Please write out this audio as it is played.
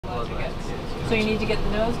those lines. So you need to get the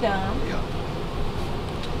nose down. Yeah.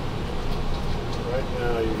 Right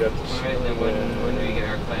now you got the Alright, then when do we get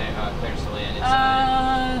our clearance to land? It's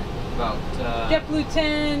about... JetBlue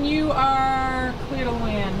 10, you are clear to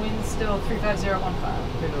land. Wind still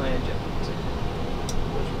 35015. Clear to land, JetBlue 10.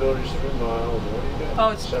 Visibility is 3 miles. What do you got? Oh,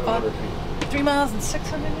 it's 700 feet. 3 miles and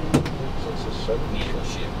 600? So it's a 7 Needle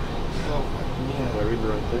ship, right? Oh, Am I yeah. reading the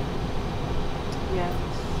right thing? Yeah.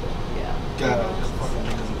 Yeah. God, I fucking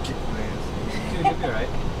doesn't kick my ass. Dude, you'll be right.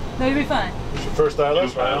 No, you'll be fine. It's your first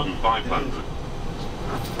ILS, right? 2,500.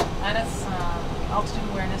 ILS, altitude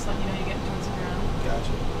awareness, let you know you're getting towards the ground.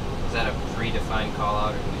 Gotcha. Is that a predefined call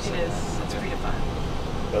out or do we It set is. that? It's Okay. predefined.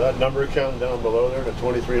 Now that number counting down below there, the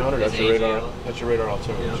 2300, that's Is your radar. AGL? That's your radar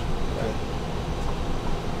altimeter. Yeah. Okay.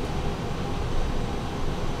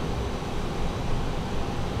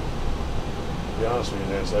 To be honest with you,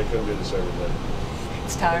 Nancy, I couldn't do this every day.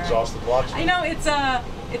 It's tiring. Exhaust the blocks. I know it's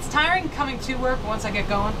tiring coming to work, but once I get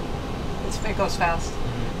going, it goes fast.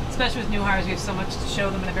 Especially with new hires, we have so much to show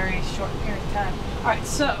them in a very short period of time. All right,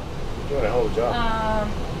 so You're doing a hell of a job.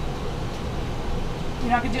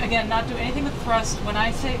 you're not gonna not do anything with thrust. When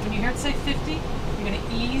you hear it say 50, you're gonna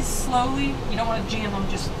ease slowly. You don't want to jam them.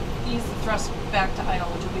 Just ease the thrust back to idle,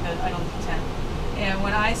 which will be the idle 10. And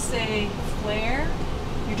when I say flare,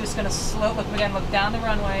 you're just gonna look down the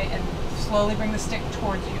runway and slowly bring the stick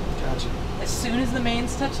towards you. Gotcha. As soon as the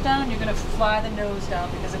mains touch down, you're gonna fly the nose down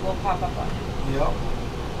because it will pop up on you. Yep.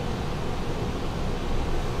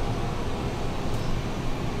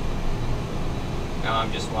 Now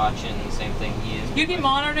I'm just watching the same thing he is. You'd be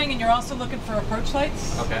monitoring, and you're also looking for approach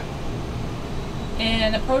lights. Okay.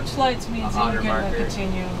 And approach lights means that Otter you're gonna marker.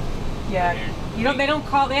 continue. Yeah. You don't. They don't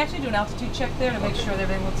call. They actually do an altitude check there to make sure that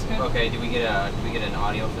everything looks good. Okay. Do we get an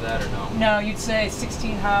audio for that or no? No, you'd say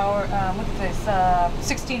 16 hour. What did they say?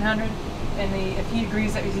 1600. And if he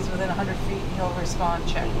agrees that he's within 100 feet, he'll respond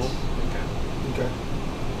checked. Okay. Okay.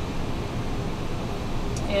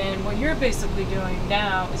 And what you're basically doing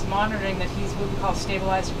now is monitoring that he's what we call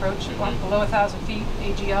stabilized approach. Below 1,000 feet,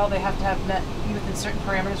 AGL, they have to have met you within certain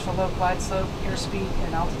parameters for low glide slope, airspeed,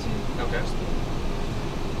 and altitude. Okay.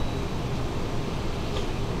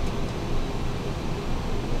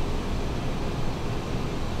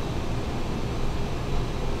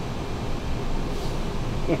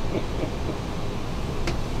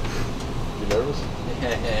 You nervous?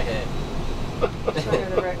 They're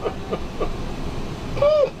the right one.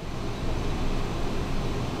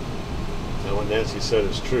 Now what Nancy said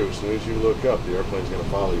is true. As soon as you look up, the airplane's going to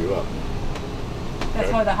follow you up. That's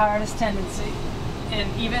Okay. why the hardest tendency. And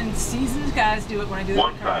even seasoned guys do it when I do the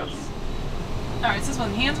 1,000. recurrence. Alright, so this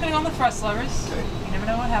one, hand's going to go on the thrust levers. Okay. You never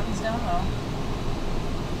know what happens down low.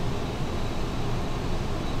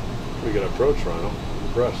 We got approach, Rhino. I'm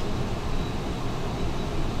impressed.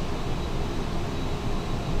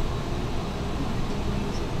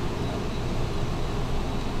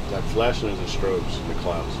 That flashing is the strobes in the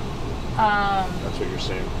clouds. That's what you're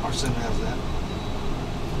saying. Our sim has that.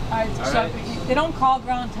 They don't call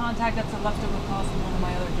ground contact, that's a leftover call from one of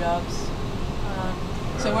my other jobs.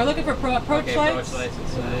 So we're looking for approach Okay, lights. approach lights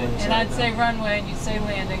inside. And I'd say runway, and you'd say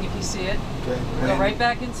landing if you see it. Okay. Go right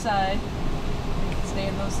back inside. You can stay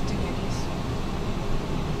in those doohickeys.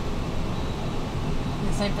 And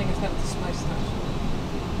the same thing has got the display stuff.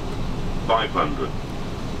 500.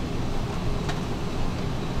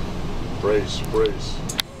 Brace, brace.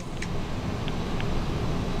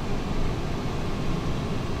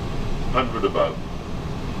 100 above.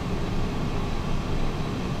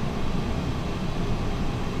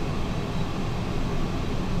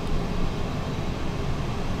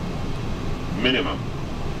 Minimum.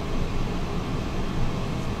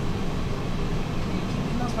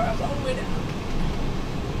 Keeping those bars all the way down.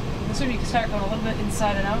 This one you can start going a little bit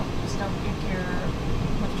inside and out. Just don't lift your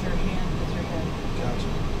hand with your head. Gotcha.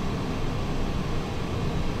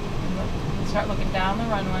 And start looking down the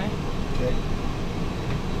runway. Okay.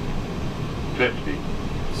 50.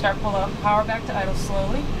 Start pull up, power back to idle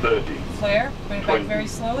slowly. 30. Flare, bring it back 20. very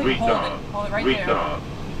slowly. Retard. Hold it right there. Retard.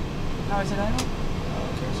 How is it idle?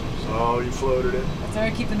 Oh, you floated it. That's all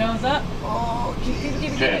right, keep the nose up. Oh,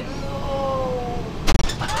 Keep it. 10.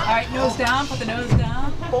 Alright, nose down, put the nose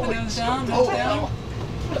down. Put the nose down, nose down.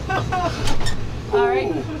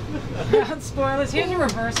 Alright. Ground spoilers. Here's your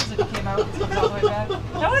reverses if you came out. It comes all the way back.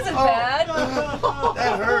 That wasn't bad.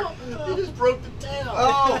 that hurt. You just broke the tail.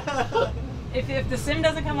 Oh. If the sim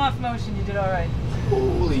doesn't come off motion, you did alright.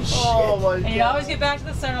 Holy shit. Oh my And you always get back to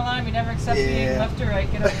the center line. We never accept being left or right.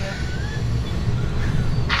 Get over here.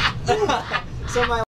 So my